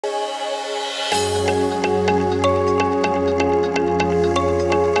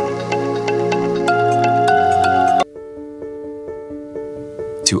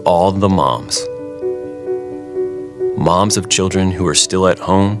To all the moms of children who are still at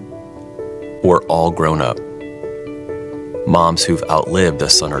home or all grown up, moms who've outlived a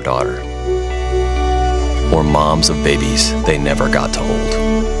son or daughter, or moms of babies they never got to hold,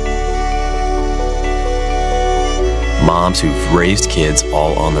 moms who've raised kids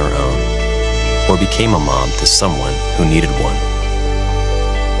all on their own or became a mom to someone who needed one,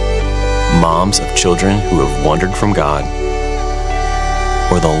 moms of children who have wandered from God,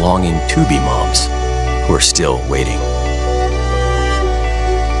 or the longing to be moms who are still waiting.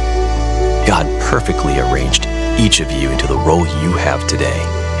 God perfectly arranged each of you into the role you have today.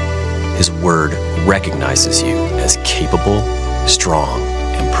 His word recognizes you as capable, strong,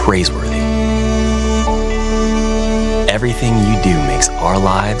 and praiseworthy. Everything you do makes our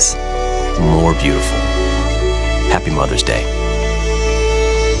lives more beautiful. Happy Mother's Day.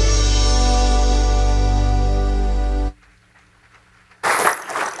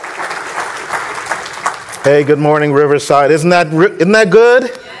 Hey, good morning, Riverside. Isn't that good?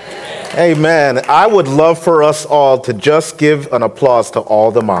 Yes. Amen. I would love for us all to just give an applause to all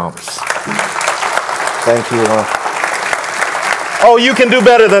the moms. Thank you. Oh, you can do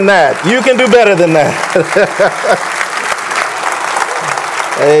better than that. You can do better than that.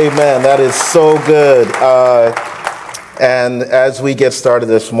 Amen. That is so good. And as we get started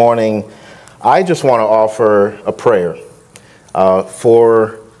this morning, I just want to offer a prayer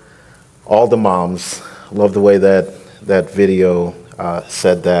for all the moms. Love the way that video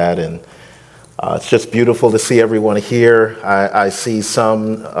said that, and it's just beautiful to see everyone here. I see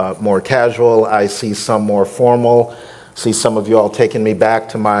some more casual, I see some more formal, see some of you all taking me back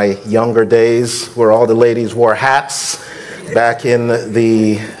to my younger days where all the ladies wore hats back in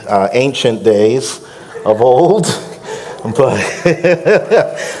the ancient days of old. But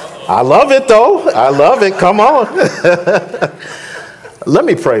I love it though, I love it, come on. Let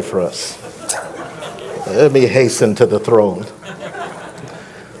me pray for us. Let me hasten to the throne.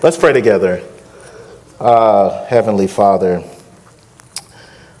 Let's pray together. Heavenly Father,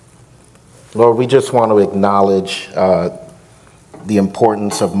 Lord, we just want to acknowledge the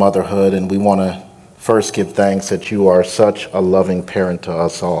importance of motherhood, and we want to first give thanks that you are such a loving parent to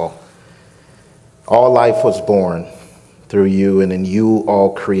us all. All life was born through you, and in you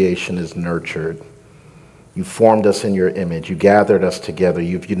all creation is nurtured. You formed us in your image. You gathered us together.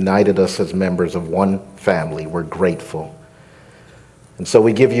 You've united us as members of one family. We're grateful. And so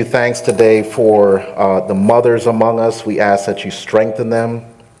we give you thanks today for the mothers among us. We ask that you strengthen them,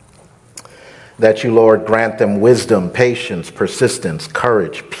 that you, Lord, grant them wisdom, patience, persistence,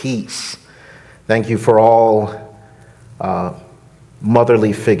 courage, peace. Thank you for all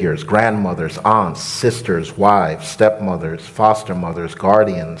motherly figures, grandmothers, aunts, sisters, wives, stepmothers, foster mothers,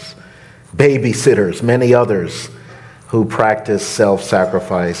 guardians, babysitters, many others who practice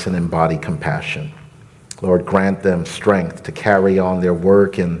self-sacrifice and embody compassion. Lord, grant them strength to carry on their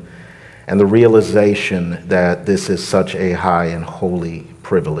work and the realization that this is such a high and holy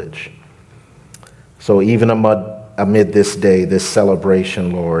privilege. So even amid this day, this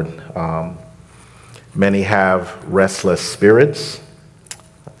celebration, Lord, many have restless spirits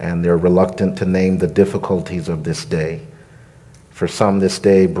and they're reluctant to name the difficulties of this day. For some, this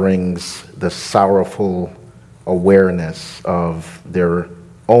day brings the sorrowful awareness of their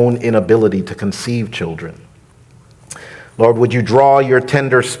own inability to conceive children. Lord, would you draw your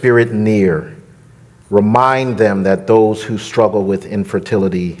tender spirit near? Remind them that those who struggle with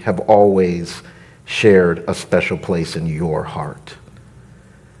infertility have always shared a special place in your heart.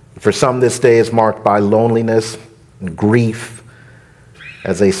 For some, this day is marked by loneliness and grief,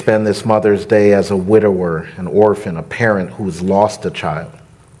 as they spend this Mother's Day as a widower, an orphan, a parent who's lost a child.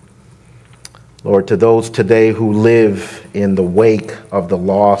 Lord, to those today who live in the wake of the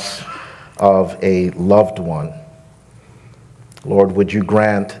loss of a loved one, Lord, would you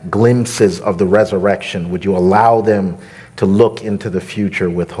grant glimpses of the resurrection? Would you allow them to look into the future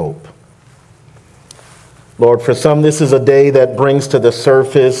with hope? Lord, for some, this is a day that brings to the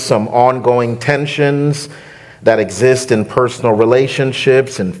surface some ongoing tensions that exist in personal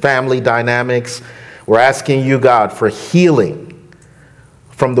relationships and family dynamics. We're asking you, God, for healing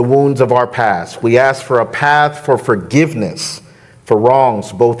from the wounds of our past. We ask for a path for forgiveness for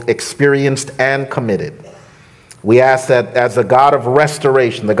wrongs, both experienced and committed. We ask that as the God of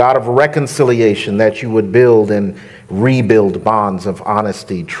restoration, the God of reconciliation, that you would build and rebuild bonds of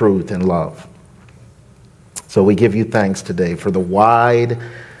honesty, truth, and love. So we give you thanks today for the wide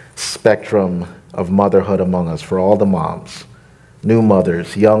spectrum of motherhood among us, for all the moms, new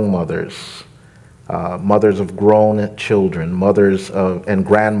mothers, young mothers, mothers of grown children, mothers and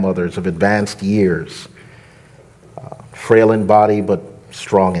grandmothers of advanced years, frail in body but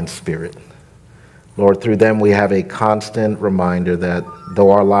strong in spirit. Lord, through them we have a constant reminder that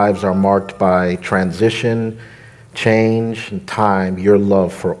though our lives are marked by transition, change, and time, your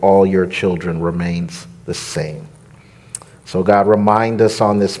love for all your children remains the same. So God, remind us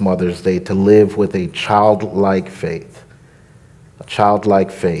on this Mother's Day to live with a childlike faith,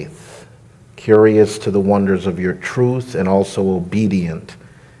 curious to the wonders of your truth and also obedient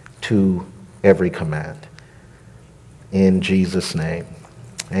to every command. In Jesus' name,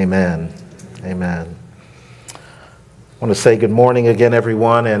 amen. Amen. I want to say good morning again,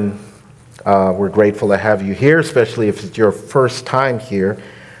 everyone, and we're grateful to have you here, especially if it's your first time here.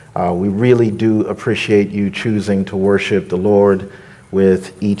 We really do appreciate you choosing to worship the Lord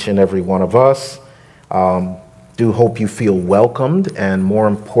with each and every one of us. Do hope you feel welcomed, and more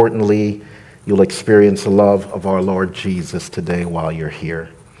importantly, you'll experience the love of our Lord Jesus today while you're here.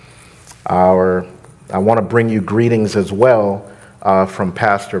 I want to bring you greetings as well from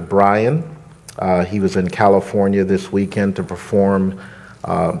Pastor Brian. He was in California this weekend to perform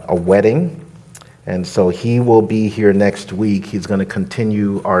a wedding, and so he will be here next week. He's going to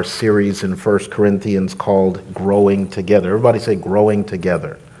continue our series in 1 Corinthians called Growing Together. Everybody say Growing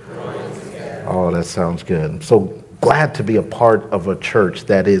Together. Growing Together. Oh, that sounds good. I'm so glad to be a part of a church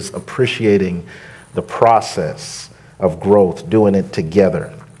that is appreciating the process of growth, doing it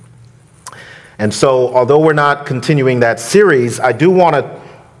together. And so, although we're not continuing that series, I do want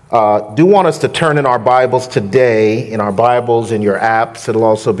us to turn in our Bibles today, in our Bibles, in your apps, it'll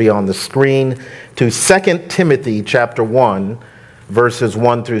also be on the screen, to 2 Timothy chapter 1, verses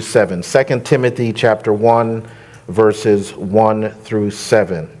 1 through 7. 2 Timothy chapter 1, verses 1 through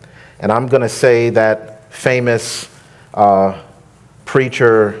 7. And I'm going to say that famous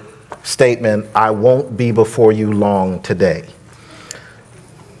preacher statement, I won't be before you long today.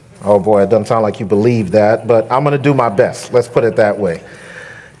 Oh boy, it doesn't sound like you believe that, but I'm going to do my best. Let's put it that way.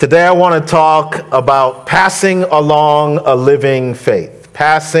 Today I want to talk about passing along a living faith.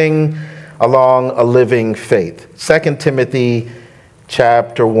 Passing along a living faith. 2 Timothy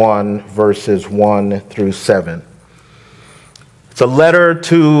chapter 1, verses 1 through 7. It's a letter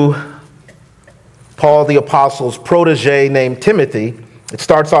to Paul the Apostle's protege named Timothy. It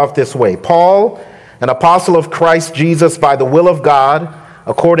starts off this way. Paul, an apostle of Christ Jesus by the will of God,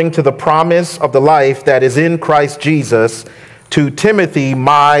 according to the promise of the life that is in Christ Jesus, to Timothy,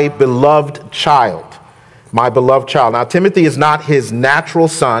 my beloved child. My beloved child. Now, Timothy is not his natural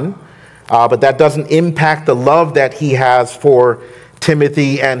son, but that doesn't impact the love that he has for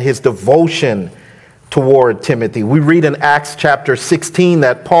Timothy and his devotion toward Timothy. We read in Acts chapter 16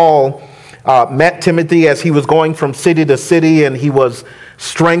 that Paul met Timothy as he was going from city to city, and he was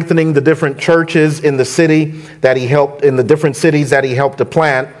strengthening the different churches in the city that he helped, in the different cities that he helped to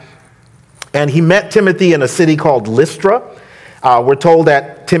plant. And he met Timothy in a city called Lystra. We're told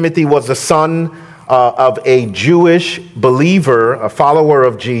that Timothy was the son of a Jewish believer, a follower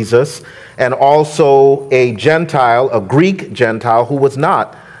of Jesus, and also a Gentile, a Greek Gentile, who was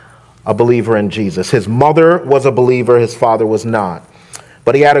not a believer in Jesus. His mother was a believer, his father was not.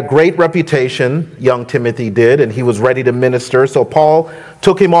 But he had a great reputation, young Timothy did, and he was ready to minister. So Paul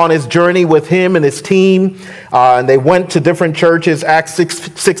took him on his journey with him and his team, and they went to different churches. Acts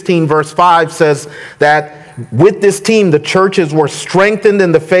 16 verse 5 says that with this team, the churches were strengthened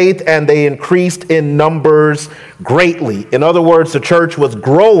in the faith and they increased in numbers greatly. In other words, the church was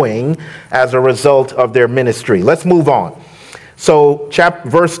growing as a result of their ministry. Let's move on. So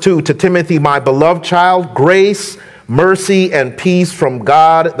verse 2, to Timothy, my beloved child, grace, mercy, and peace from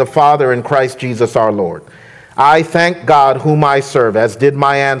God the Father and Christ Jesus our Lord. I thank God whom I serve, as did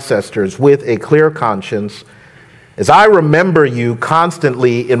my ancestors, with a clear conscience, as I remember you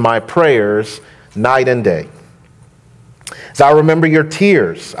constantly in my prayers night and day. As I remember your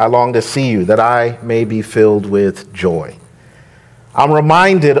tears, I long to see you, that I may be filled with joy. I'm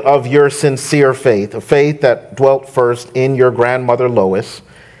reminded of your sincere faith, a faith that dwelt first in your grandmother Lois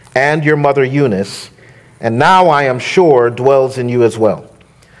and your mother Eunice, and now I am sure dwells in you as well.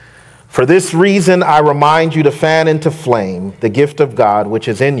 For this reason, I remind you to fan into flame the gift of God which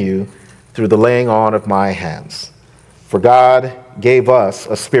is in you through the laying on of my hands. For God gave us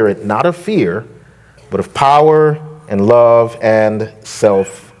a spirit not of fear, but of power and love and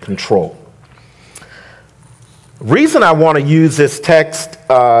self-control. The reason I want to use this text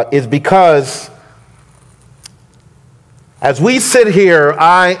is because as we sit here,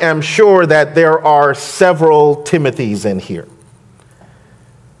 I am sure that there are several Timothys in here.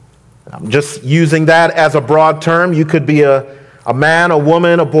 I'm just using that as a broad term. You could be a a man, a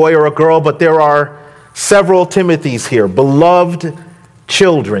woman, a boy, or a girl, but there are several Timothys here, beloved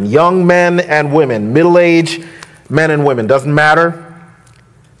children, young men and women, middle-aged men and women, doesn't matter,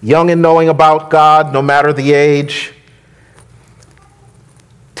 young and knowing about God, no matter the age,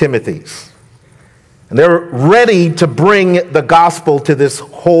 Timothys. And they're ready to bring the gospel to this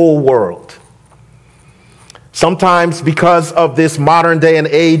whole world. Sometimes because of this modern day and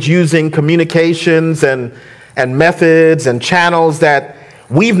age using communications and methods and channels that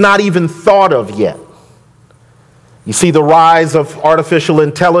we've not even thought of yet. You see the rise of artificial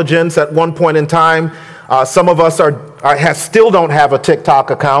intelligence. At one point in time, some of us still don't have a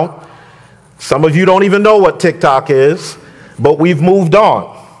TikTok account. Some of you don't even know what TikTok is, but we've moved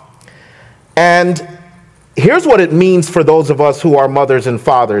on. And here's what it means for those of us who are mothers and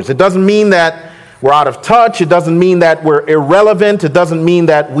fathers. It doesn't mean that we're out of touch. It doesn't mean that we're irrelevant. It doesn't mean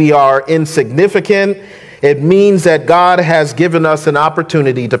that we are insignificant. It means that God has given us an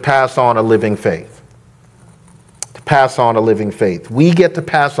opportunity to pass on a living faith. To pass on a living faith. We get to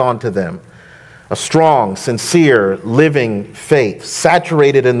pass on to them a strong, sincere, living faith,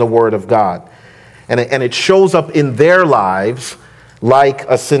 saturated in the Word of God. And it shows up in their lives like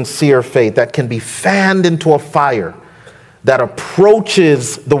a sincere faith that can be fanned into a fire that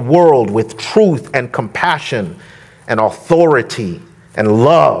approaches the world with truth and compassion and authority and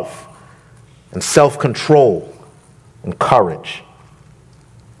love and self-control and courage.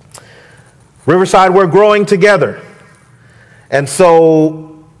 Riverside, we're growing together. And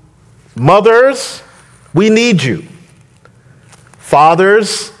so, mothers, we need you.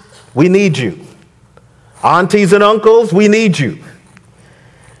 Fathers, we need you. Aunties and uncles, we need you.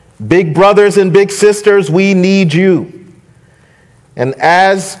 Big brothers and big sisters, we need you. And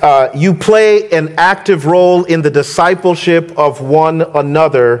as you play an active role in the discipleship of one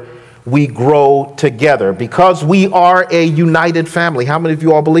another, we grow together because we are a united family. How many of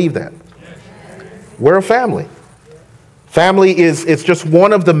you all believe that? We're a family. Family it's just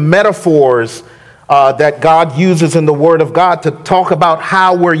one of the metaphors that God uses in the Word of God to talk about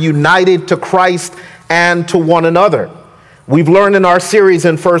how we're united to Christ and to one another. We've learned in our series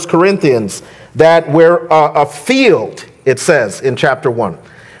in 1 Corinthians that we're a field, it says in chapter 1.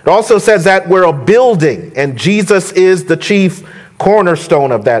 It also says that we're a building, and Jesus is the chief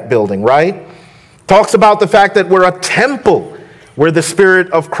cornerstone of that building, right? Talks about the fact that we're a temple where the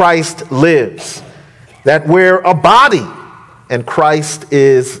Spirit of Christ lives, that we're a body, and Christ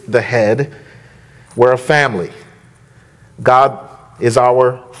is the head. We're a family. God is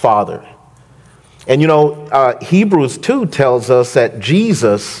our Father. And you know, Hebrews 2 tells us that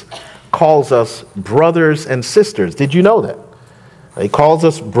Jesus calls us brothers and sisters. Did you know that? He calls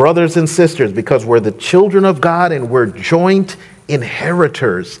us brothers and sisters because we're the children of God and we're joint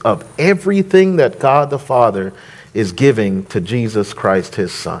inheritors of everything that God the Father is giving to Jesus Christ,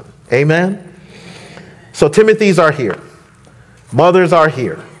 his Son. Amen? So Timothys are here. Mothers are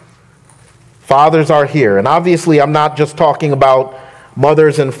here. Fathers are here. And obviously, I'm not just talking about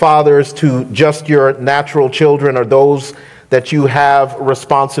mothers and fathers to just your natural children or those that you have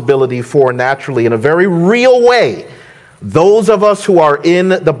responsibility for naturally. In a very real way, those of us who are in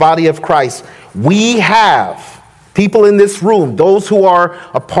the body of Christ, we have people in this room, those who are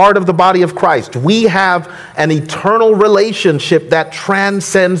a part of the body of Christ, we have an eternal relationship that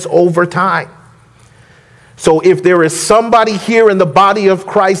transcends over time. So if there is somebody here in the body of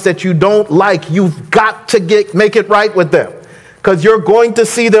Christ that you don't like, you've got to make it right with them, because you're going to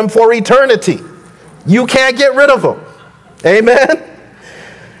see them for eternity. You can't get rid of them. Amen?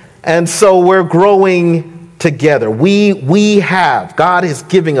 And so we're growing together. God is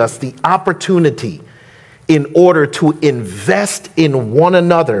giving us the opportunity in order to invest in one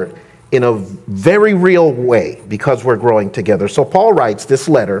another in a very real way because we're growing together. So Paul writes this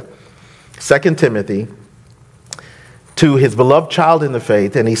letter, 2 Timothy, to his beloved child in the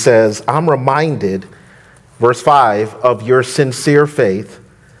faith, and he says, I'm reminded, verse 5, of your sincere faith,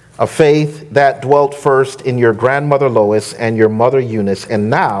 a faith that dwelt first in your grandmother Lois and your mother Eunice,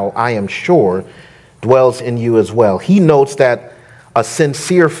 and now, I am sure, dwells in you as well. He notes that a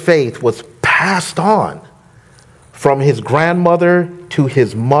sincere faith was passed on from his grandmother to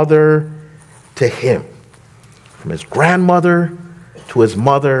his mother to him. From his grandmother to his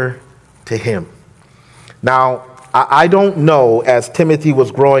mother to him. Now, I don't know, as Timothy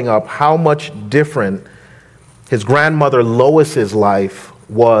was growing up, how much different his grandmother Lois's life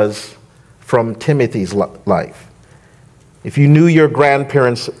was from Timothy's life. If you knew your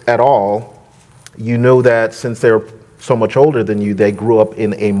grandparents at all, you know that since they're so much older than you, they grew up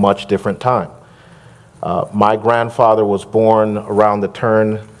in a much different time. My grandfather was born around the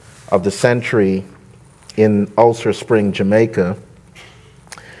turn of the century in Ulster Spring, Jamaica.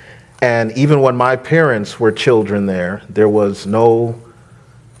 And even when my parents were children there was no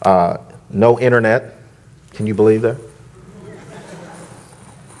internet. Can you believe that?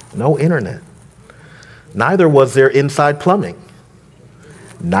 No internet. Neither was there inside plumbing.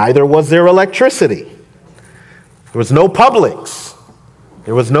 Neither was there electricity. There was no Publix.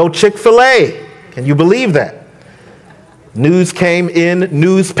 There was no Chick-fil-A. Can you believe that? News came in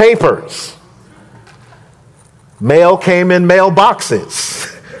newspapers. Mail came in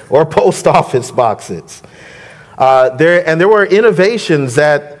mailboxes or post office boxes. There were innovations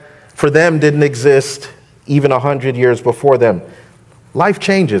that for them didn't exist even 100 years before them. Life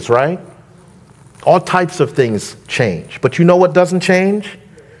changes, right? All types of things change. But you know what doesn't change?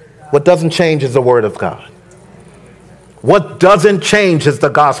 What doesn't change is the Word of God. What doesn't change is the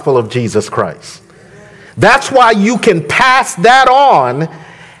gospel of Jesus Christ. That's why you can pass that on,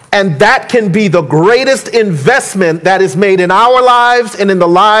 and that can be the greatest investment that is made in our lives and in the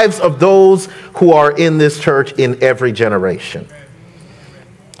lives of those who are in this church in every generation.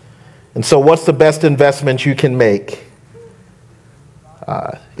 And so what's the best investment you can make?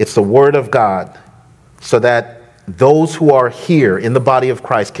 It's the Word of God, so that those who are here in the body of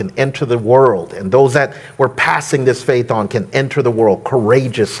Christ can enter the world, and those that we're passing this faith on can enter the world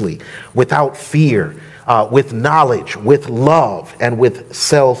courageously, without fear, with knowledge, with love, and with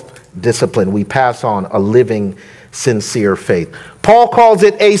self-discipline. We pass on a living, sincere faith. Paul calls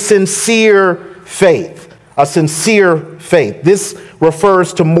it a sincere faith. A sincere faith. This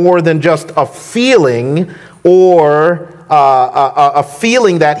refers to more than just a feeling or a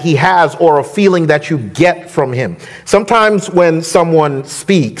feeling that he has or a feeling that you get from him. Sometimes when someone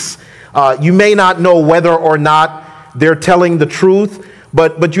speaks, you may not know whether or not they're telling the truth,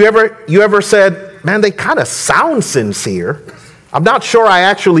 but you ever said, man, they kind of sound sincere. I'm not sure I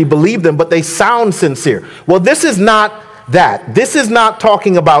actually believe them, but they sound sincere. Well, this is not that. This is not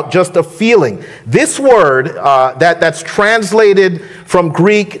talking about just a feeling. This word that's translated from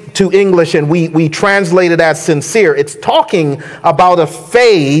Greek to English, and we translate it as sincere, it's talking about a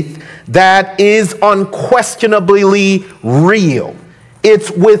faith that is unquestionably real.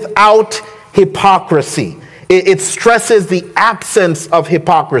 It's without hypocrisy. It stresses the absence of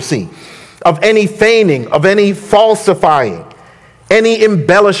hypocrisy, of any feigning, of any falsifying, any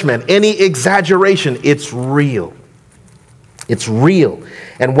embellishment, any exaggeration. It's real. It's real.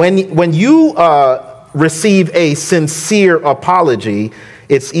 And when you receive a sincere apology,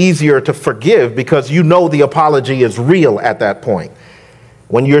 it's easier to forgive because you know the apology is real at that point.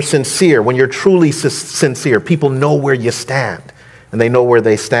 When you're sincere, when you're truly sincere, people know where you stand, and they know where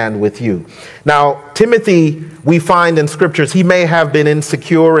they stand with you. Now, Timothy, we find in scriptures, he may have been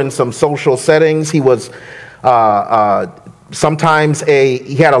insecure in some social settings. He was sometimes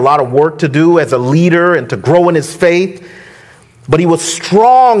he had a lot of work to do as a leader and to grow in his faith. But he was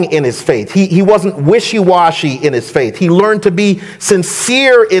strong in his faith. He wasn't wishy-washy in his faith. He learned to be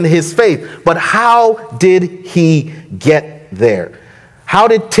sincere in his faith. But how did he get there? How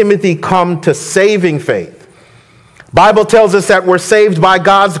did Timothy come to saving faith? Bible tells us that we're saved by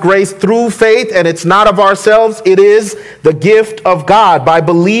God's grace through faith, and it's not of ourselves. It is the gift of God. By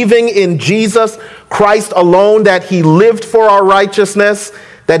believing in Jesus Christ alone, that he lived for our righteousness,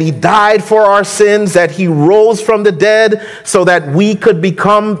 that he died for our sins, that he rose from the dead so that we could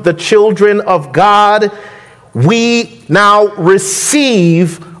become the children of God, we now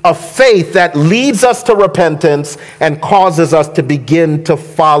receive a faith that leads us to repentance and causes us to begin to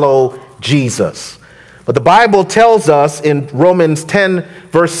follow Jesus. But the Bible tells us in Romans 10,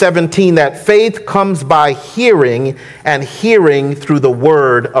 verse 17, that faith comes by hearing, and hearing through the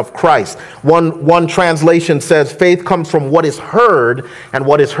word of Christ. One translation says faith comes from what is heard, and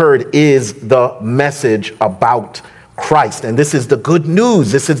what is heard is the message about Christ. And this is the good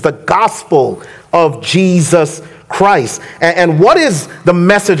news. This is the gospel of Jesus Christ. And what is the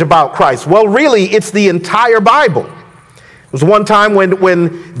message about Christ? Well, really, it's the entire Bible. There was one time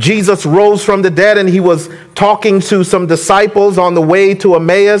when Jesus rose from the dead and he was talking to some disciples on the way to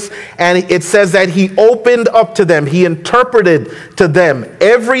Emmaus, and it says that he opened up to them, he interpreted to them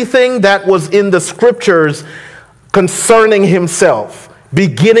everything that was in the scriptures concerning himself,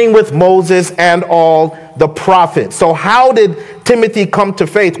 beginning with Moses and all the prophets. So how did Timothy come to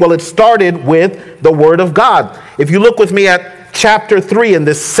faith? Well, it started with the word of God. If you look with me at chapter 3 in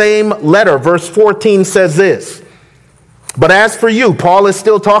this same letter, verse 14 says this. But as for you, Paul is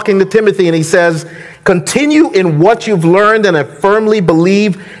still talking to Timothy, and he says, continue in what you've learned and have firmly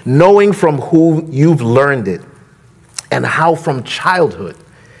believed, knowing from who you've learned it, and how from childhood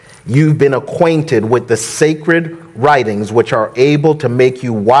you've been acquainted with the sacred writings, which are able to make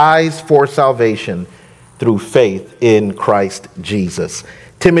you wise for salvation through faith in Christ Jesus.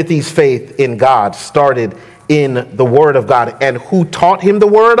 Timothy's faith in God started in the Word of God. And who taught him the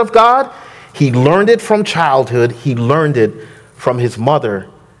Word of God? He learned it from childhood. He learned it from his mother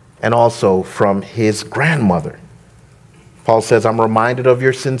and also from his grandmother. Paul says, I'm reminded of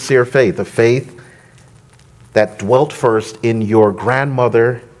your sincere faith, a faith that dwelt first in your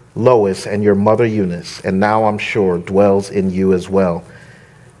grandmother Lois and your mother Eunice, and now I'm sure dwells in you as well.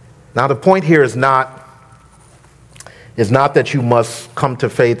 Now the point here is not that you must come to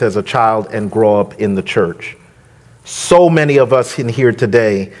faith as a child and grow up in the church. So many of us in here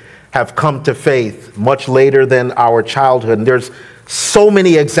today have come to faith much later than our childhood. And there's so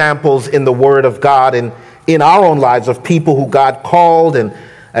many examples in the Word of God and in our own lives of people who God called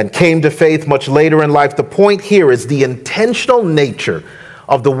and came to faith much later in life. The point here is the intentional nature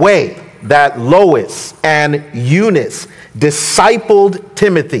of the way that Lois and Eunice discipled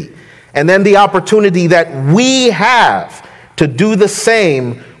Timothy, and then the opportunity that we have to do the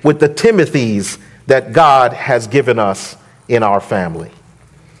same with the Timothys that God has given us in our family.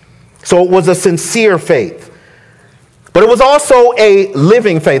 So it was a sincere faith, but it was also a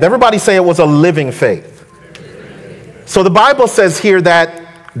living faith. Everybody say it was a living faith. So the Bible says here that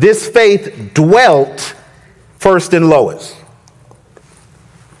this faith dwelt first in Lois.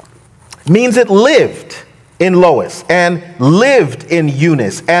 Means it lived in Lois and lived in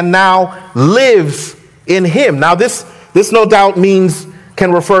Eunice and now lives in him. Now this no doubt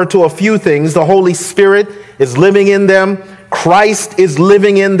can refer to a few things. The Holy Spirit is living in them. Christ is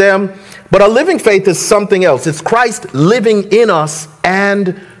living in them. But a living faith is something else. It's Christ living in us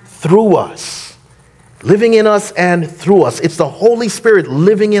and through us. Living in us and through us. It's the Holy Spirit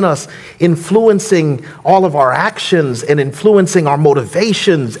living in us, influencing all of our actions and influencing our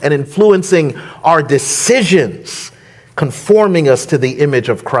motivations and influencing our decisions, conforming us to the image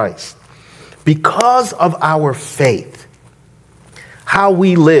of Christ. Because of our faith, how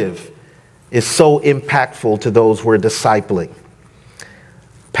we live is so impactful to those we're discipling.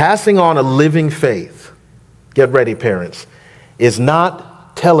 Passing on a living faith, get ready parents, is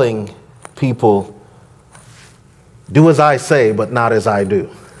not telling people, do as I say, but not as I do.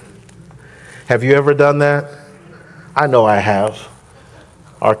 Have you ever done that? I know I have.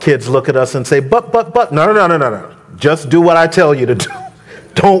 Our kids look at us and say, but. No. Just do what I tell you to do.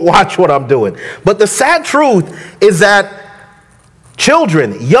 Don't watch what I'm doing. But the sad truth is that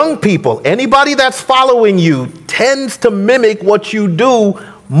children, young people, anybody that's following you tends to mimic what you do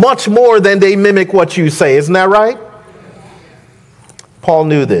much more than they mimic what you say. Isn't that right? Paul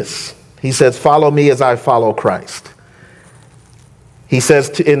knew this. He says, follow me as I follow Christ. He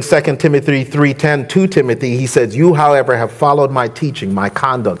says in 2 Timothy 3:10 to Timothy, he says, you, however, have followed my teaching, my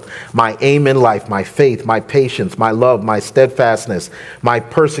conduct, my aim in life, my faith, my patience, my love, my steadfastness, my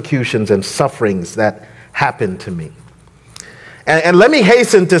persecutions and sufferings that happened to me. And let me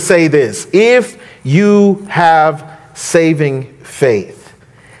hasten to say this. If you have saving faith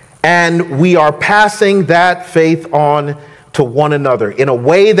and we are passing that faith on to one another in a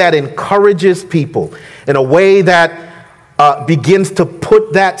way that encourages people, in a way that begins to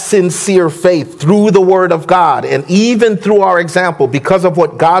put that sincere faith through the Word of God and even through our example because of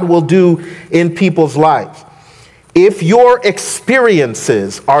what God will do in people's lives. If your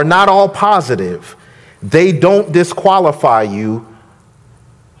experiences are not all positive, they don't disqualify you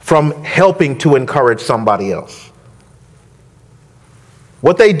from helping to encourage somebody else.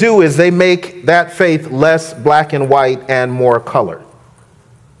 What they do is they make that faith less black and white and more color.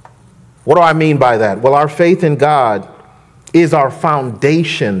 What do I mean by that? Well, our faith in God is our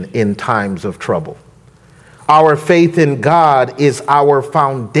foundation in times of trouble. Our faith in God is our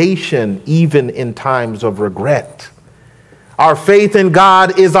foundation even in times of regret. Our faith in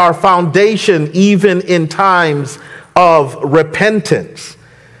God is our foundation even in times of repentance.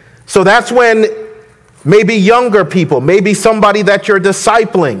 So that's when maybe younger people, maybe somebody that you're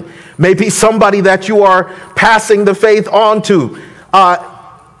discipling, maybe somebody that you are passing the faith on to,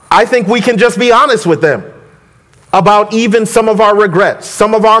 I think we can just be honest with them about even some of our regrets,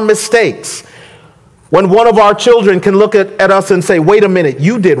 some of our mistakes. When one of our children can look at us and say, wait a minute,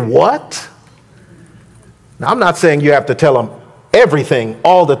 you did what? Now, I'm not saying you have to tell them everything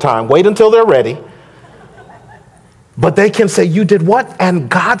all the time. Wait until they're ready. But they can say, you did what? And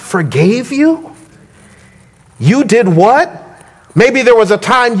God forgave you? You did what? Maybe there was a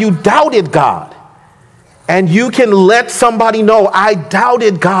time you doubted God. And you can let somebody know, I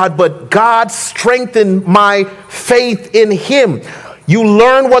doubted God, but God strengthened my faith in him. You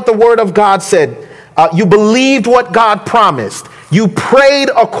learn what the Word of God said. You believed what God promised. You prayed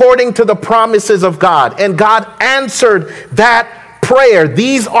according to the promises of God. And God answered that prayer.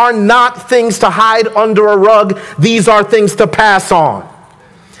 These are not things to hide under a rug. These are things to pass on.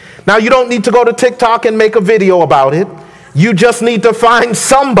 Now, you don't need to go to TikTok and make a video about it. You just need to find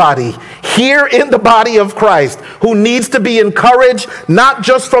somebody here in the body of Christ who needs to be encouraged, not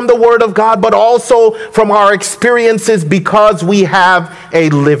just from the Word of God, but also from our experiences, because we have a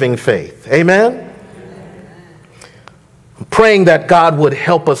living faith. Amen? I'm praying that God would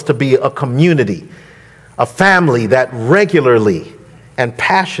help us to be a community, a family that regularly and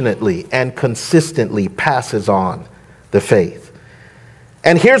passionately and consistently passes on the faith.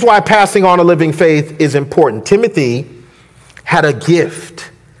 And here's why passing on a living faith is important. Timothy had a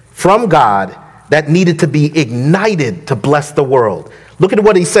gift from God that needed to be ignited to bless the world. Look at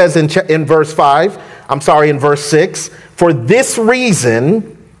what he says in verse 6. For this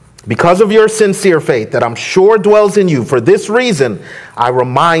reason, because of your sincere faith that I'm sure dwells in you, for this reason, I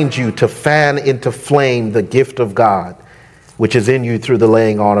remind you to fan into flame the gift of God, which is in you through the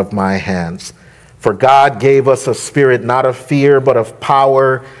laying on of my hands. For God gave us a spirit not of fear, but of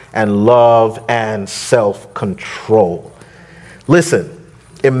power and love and self-control. Listen,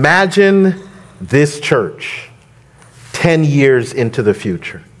 imagine this church 10 years into the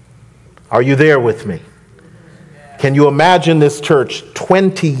future. Are you there with me? Can you imagine this church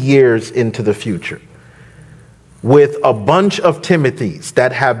 20 years into the future with a bunch of Timothys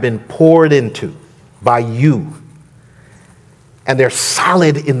that have been poured into by you, and they're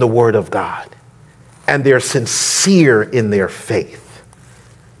solid in the Word of God, and they're sincere in their faith?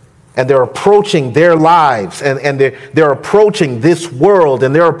 And they're approaching their lives, and they're approaching this world,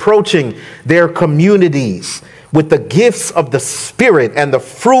 and they're approaching their communities with the gifts of the Spirit and the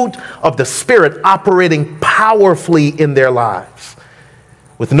fruit of the Spirit operating powerfully in their lives,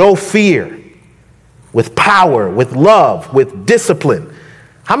 with no fear, with power, with love, with discipline.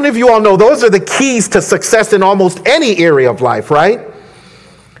 How many of you all know those are the keys to success in almost any area of life, right?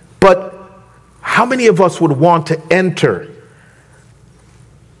 But how many of us would want to enter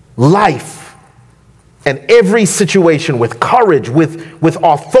life and every situation with courage, with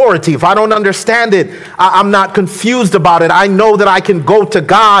authority? If I don't understand it, I'm not confused about it. I know that I can go to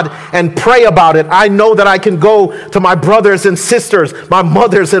God and pray about it. I know that I can go to my brothers and sisters, my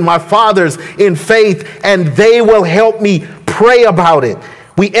mothers and my fathers in faith, and they will help me pray about it.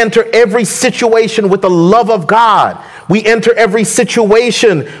 We enter every situation with the love of God. We enter every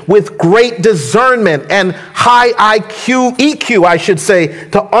situation with great discernment and high EQ, I should say,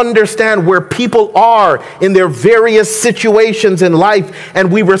 to understand where people are in their various situations in life,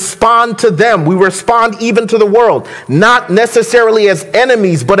 and we respond to them. We respond even to the world, not necessarily as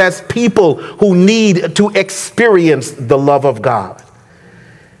enemies, but as people who need to experience the love of God.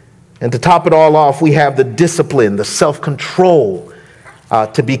 And to top it all off, we have the discipline, the self-control,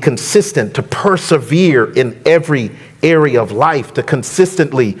 to be consistent, to persevere in every area of life, to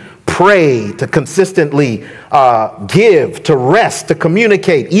consistently pray, to consistently give, to rest, to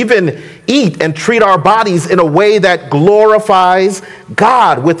communicate, even eat and treat our bodies in a way that glorifies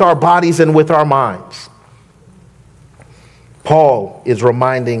God with our bodies and with our minds. Paul is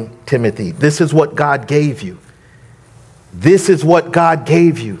reminding Timothy, this is what God gave you. This is what God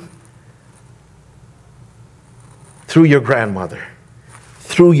gave you through your grandmother,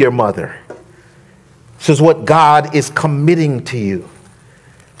 through your mother. This is what God is committing to you.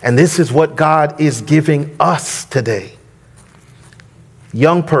 And this is what God is giving us today.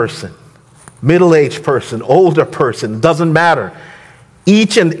 Young person, middle-aged person, older person, doesn't matter.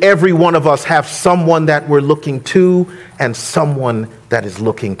 Each and every one of us have someone that we're looking to and someone that is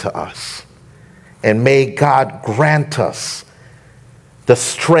looking to us. And may God grant us the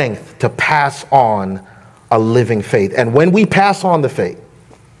strength to pass on a living faith. And when we pass on the faith,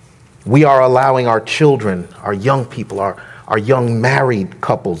 we are allowing our children, our young people, our young married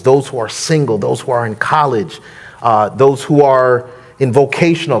couples, those who are single, those who are in college, those who are in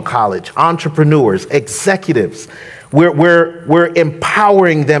vocational college, entrepreneurs, executives. We're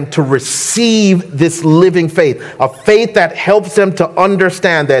empowering them to receive this living faith, a faith that helps them to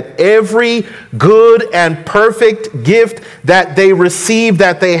understand that every good and perfect gift that they receive,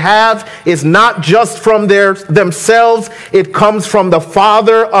 that they have, is not just from themselves. It comes from the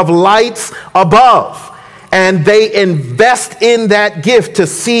Father of lights above. And they invest in that gift to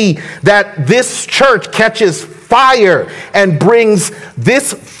see that this church catches fire and brings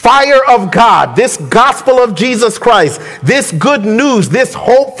this fire of God, this gospel of Jesus Christ, this good news, this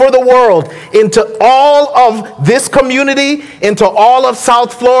hope for the world into all of this community, into all of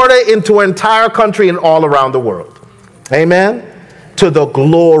South Florida, into an entire country and all around the world. Amen? To the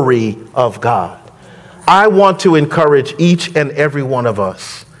glory of God. I want to encourage each and every one of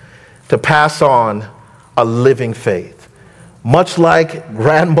us to pass on a living faith, much like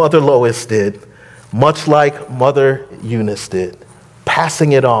Grandmother Lois did, much like Mother Eunice did,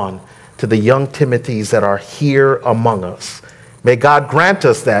 passing it on to the young Timothys that are here among us. May God grant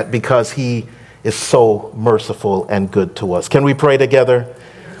us that because he is so merciful and good to us. Can we pray together?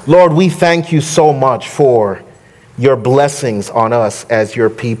 Lord, we thank you so much for your blessings on us as your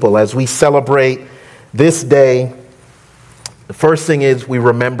people. As we celebrate this day, the first thing is we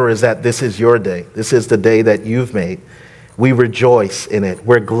remember is that this is your day. This is the day that you've made. We rejoice in it.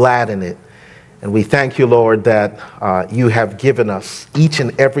 We're glad in it. And we thank you, Lord, that you have given us, each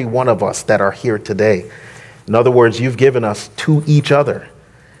and every one of us that are here today. In other words, you've given us to each other.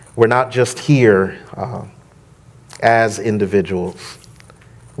 We're not just here as individuals.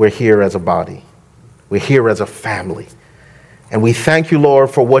 We're here as a body. We're here as a family. And we thank you, Lord,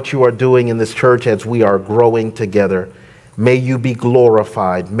 for what you are doing in this church as we are growing together. May you be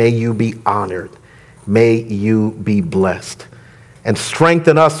glorified. May you be honored. May you be blessed. And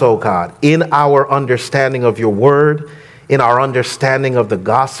strengthen us, oh God, in our understanding of your word, in our understanding of the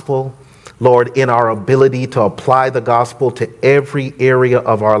gospel, Lord, in our ability to apply the gospel to every area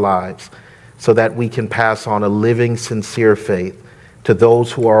of our lives so that we can pass on a living, sincere faith to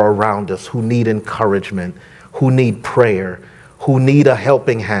those who are around us, who need encouragement, who need prayer, who need a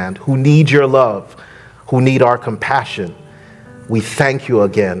helping hand, who need your love, who need our compassion. We thank you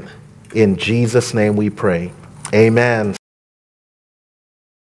again. In Jesus' name we pray. Amen.